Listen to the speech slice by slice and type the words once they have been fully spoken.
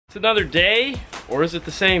It's another day, or is it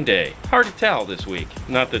the same day? Hard to tell this week.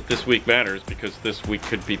 Not that this week matters, because this week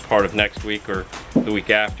could be part of next week, or the week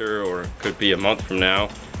after, or it could be a month from now.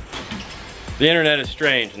 The internet is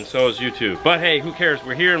strange, and so is YouTube. But hey, who cares?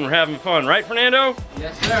 We're here and we're having fun, right, Fernando?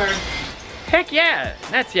 Yes, sir. Heck yeah,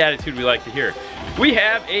 that's the attitude we like to hear. We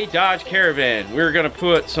have a Dodge Caravan. We're gonna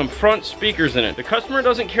put some front speakers in it. The customer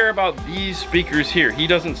doesn't care about these speakers here. He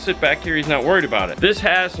doesn't sit back here, he's not worried about it. This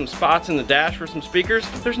has some spots in the dash for some speakers.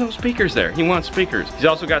 There's no speakers there, he wants speakers. He's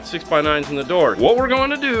also got 6x9s in the door. What we're going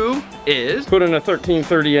to do is put in a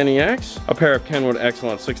 1330 NEX, a pair of Kenwood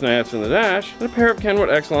Excellent 6.5s in the dash, and a pair of Kenwood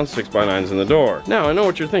Excellent 6x9s in the door. Now, I know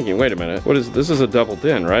what you're thinking, wait a minute, this is a double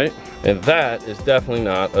din, right? And that is definitely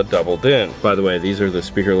not a double din. By the way, these are the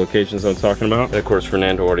speaker locations I'm talking about. And of course,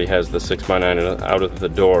 Fernando already has the 6x9 out of the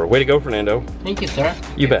door. Way to go, Fernando. Thank you, sir.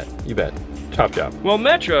 You bet, you bet. Top job. Well,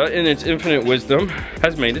 Metra, in its infinite wisdom,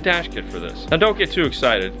 has made a dash kit for this. Now, don't get too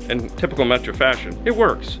excited. In typical Metra fashion, it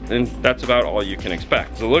works. And that's about all you can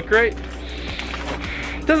expect. Does it look great?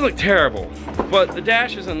 It doesn't look terrible. But the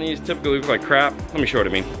dashes on these typically look like crap. Let me show what I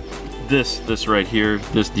mean. This right here,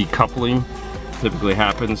 this decoupling typically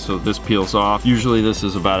happens, so this peels off. Usually this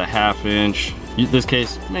is about a 1/2 inch. In this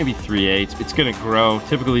case, maybe 3/8. It's gonna grow.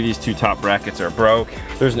 Typically these two top brackets are broke.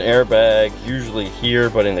 There's an airbag, usually here,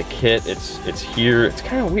 but in the kit, it's here. It's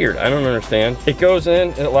kind of weird, I don't understand. It goes in,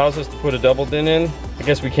 it allows us to put a double din in. I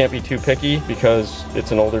guess we can't be too picky because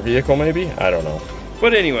it's an older vehicle maybe, I don't know.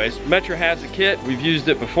 But anyways, Metra has a kit, we've used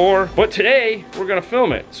it before, but today we're gonna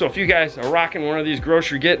film it. So if you guys are rocking one of these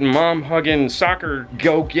grocery getting, mom hugging, soccer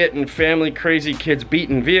go getting, family crazy kids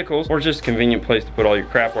beating vehicles, or just a convenient place to put all your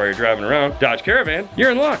crap while you're driving around, Dodge Caravan, you're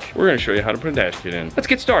in luck. We're gonna show you how to put a dash kit in. Let's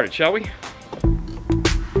get started, shall we?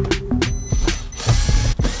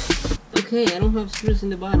 Okay, I don't have screws in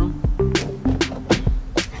the bottom.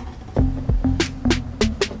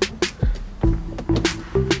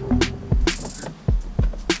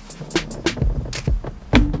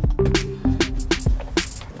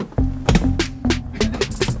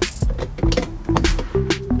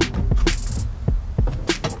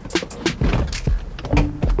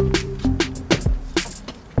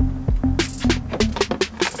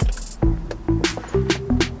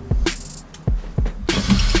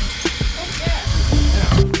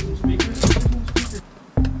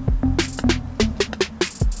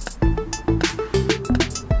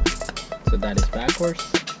 That is backwards.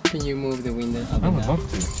 Can you move the window up? I would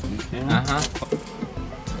love to. You can?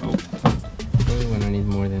 Oh. We're gonna need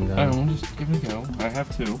more than that. I don't know, just give it a go. I have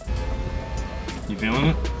two. You feeling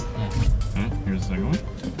it? Yeah. Okay, here's the second one.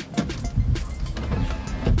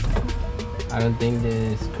 I don't think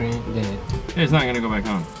the screen, It's not gonna go back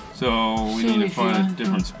on. So we need to find a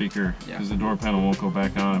different speaker because the door panel won't go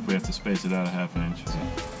back on if we have to space it out a 1/2 inch.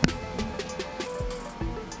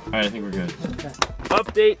 Alright, I think we're good. Okay.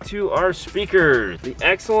 Update to our speakers. The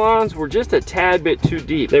Excellons were just a tad bit too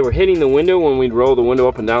deep. They were hitting the window when we'd roll the window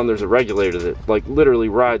up and down. There's a regulator that like literally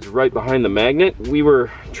rides right behind the magnet. We were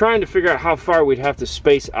trying to figure out how far we'd have to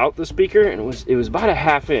space out the speaker, and it was about a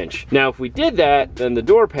 1/2 inch. Now if we did that, then the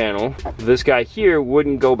door panel, this guy here,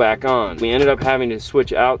 wouldn't go back on. We ended up having to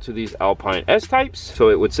switch out to these Alpine S-types so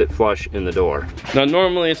it would sit flush in the door. Now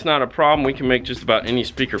normally it's not a problem. We can make just about any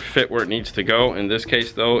speaker fit where it needs to go. In this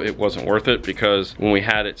case though, it wasn't worth it because when we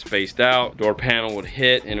had it spaced out, door panel would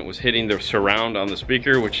hit and it was hitting the surround on the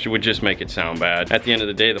speaker, which would just make it sound bad. At the end of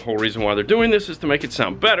the day, the whole reason why they're doing this is to make it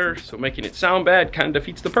sound better, so making it sound bad kind of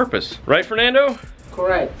defeats the purpose. Right, Fernando?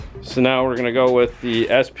 Correct. So now we're gonna go with the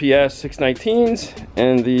SPS 619s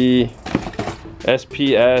and the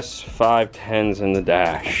SPS 510s in the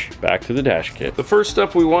dash. Back to the dash kit. The first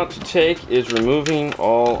step we want to take is removing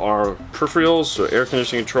all our peripherals, so air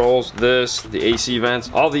conditioning controls, the AC vents,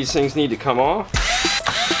 all these things need to come off.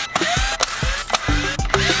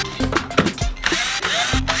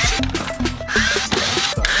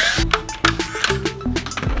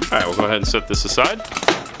 All right, we'll go ahead and set this aside.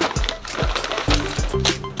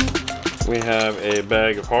 We have a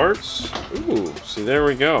bag of parts. Ooh, see, there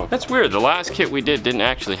we go. That's weird. The last kit we did didn't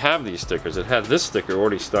actually have these stickers. It had this sticker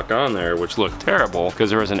already stuck on there, which looked terrible because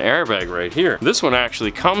there was an airbag right here. This one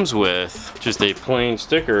actually comes with just a plain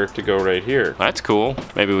sticker to go right here. That's cool.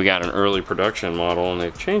 Maybe we got an early production model and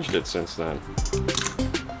they've changed it since then.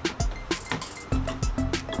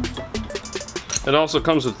 It also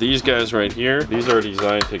comes with these guys right here. These are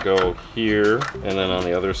designed to go here and then on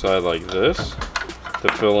the other side like this,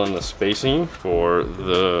 to fill in the spacing for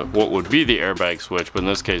what would be the airbag switch, but in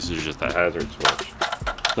this case it's just a hazard switch.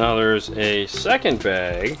 Now there's a second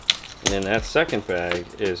bag And in that second bag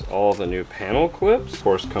is all the new panel clips. Of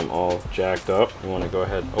course, come all jacked up. You want to go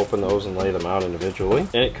ahead and open those and lay them out individually.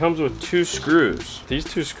 And it comes with 2 screws. These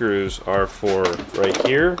 2 screws are for right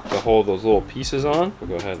here to hold those little pieces on. We'll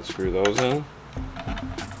go ahead and screw those in.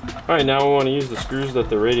 All right, now we want to use the screws that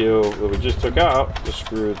the radio that we just took out to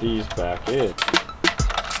screw these back in.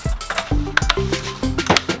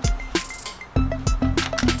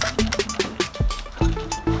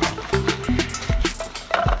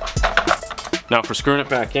 Now for screwing it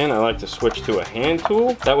back in, I like to switch to a hand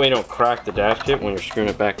tool. That way you don't crack the dash kit when you're screwing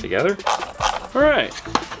it back together. All right.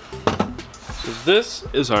 So this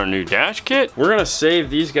is our new dash kit. We're gonna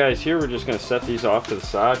save these guys here. We're just gonna set these off to the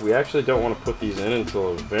side. We actually don't wanna put these in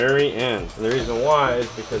until the very end. And the reason why is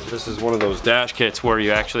because this is one of those dash kits where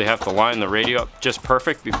you actually have to line the radio up just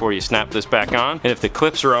perfect before you snap this back on. And if the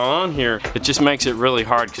clips are on here, it just makes it really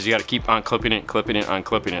hard because you gotta keep unclipping it, clipping it,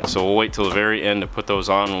 unclipping it. So we'll wait till the very end to put those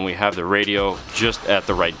on when we have the radio just at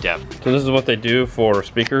the right depth. So this is what they do for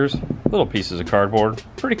speakers. Little pieces of cardboard.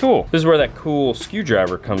 Pretty cool. This is where that cool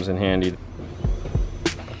screwdriver comes in handy.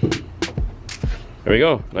 There we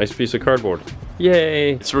go, nice piece of cardboard.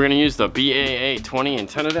 Yay! So we're gonna use the BAA20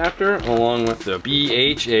 antenna adapter along with the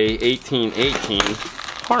BHA1818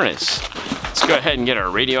 harness. Let's go ahead and get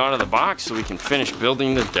our radio out of the box so we can finish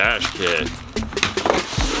building the dash kit.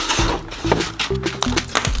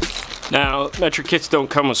 Now, Metro kits don't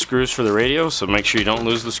come with screws for the radio, so make sure you don't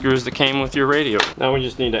lose the screws that came with your radio. Now we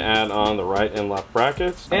just need to add on the right and left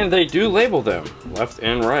brackets, and they do label them, left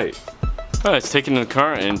and right. All right, let's take it in the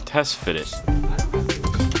car and test fit it.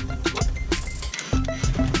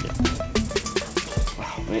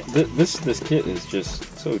 This kit is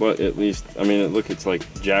just so, but at least, I mean, look, it's like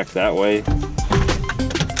jacked that way. Is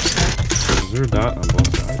there a dot on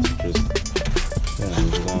both sides? Yeah,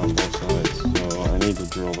 there's a dot on both sides. So I need to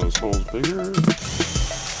drill those holes bigger.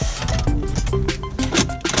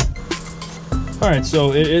 All right,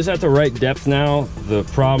 so it is at the right depth now. The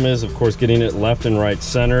problem is, of course, getting it left and right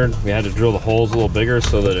centered. We had to drill the holes a little bigger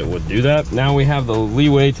so that it would do that. Now we have the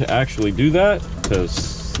leeway to actually do that, to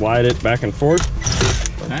slide it back and forth.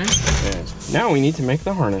 Okay. And now we need to make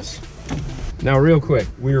the harness. Now real quick,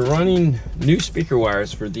 we're running new speaker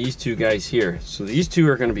wires for these 2 guys here. So these 2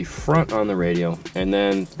 are gonna be front on the radio, and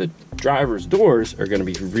then the driver's doors are gonna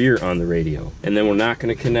be rear on the radio. And then we're not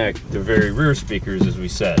gonna connect the very rear speakers as we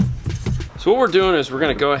said. So what we're doing is we're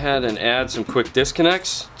gonna go ahead and add some quick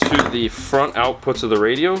disconnects to the front outputs of the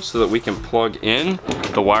radio so that we can plug in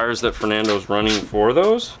the wires that Fernando's running for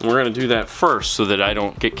those. And we're gonna do that first so that I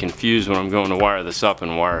don't get confused when I'm going to wire this up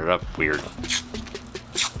and wire it up weird.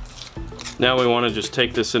 Now we wanna just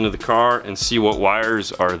take this into the car and see what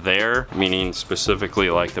wires are there, meaning specifically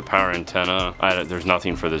like the power antenna. There's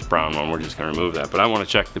nothing for this brown one, we're just gonna remove that, but I wanna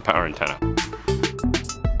check the power antenna.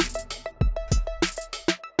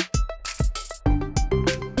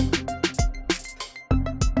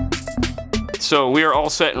 So we are all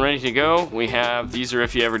set and ready to go. We have, these are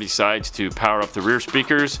if you ever decides to power up the rear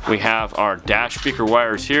speakers. We have our dash speaker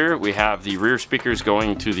wires here. We have the rear speakers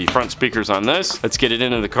going to the front speakers on this. Let's get it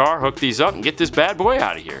into the car, hook these up, and get this bad boy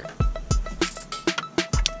out of here.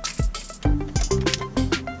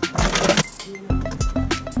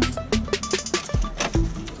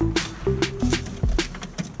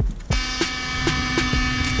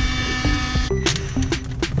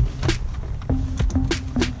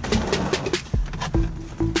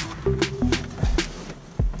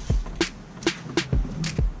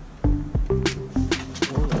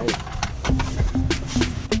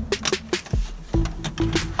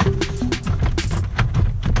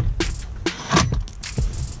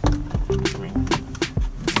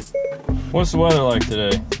 What's the weather like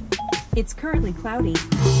today? It's currently cloudy.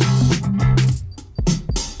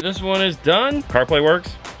 This one is done. CarPlay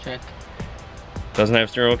works? Check. Doesn't have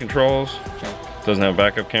stereo controls? Check. Doesn't have a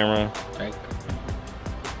backup camera? Check.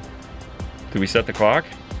 Did we set the clock?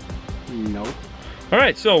 Nope. All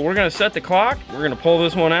right, so we're gonna set the clock. We're gonna pull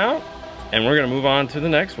this one out and we're gonna move on to the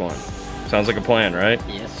next one. Sounds like a plan, right?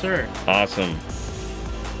 Yes, sir. Awesome.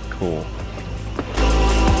 Cool.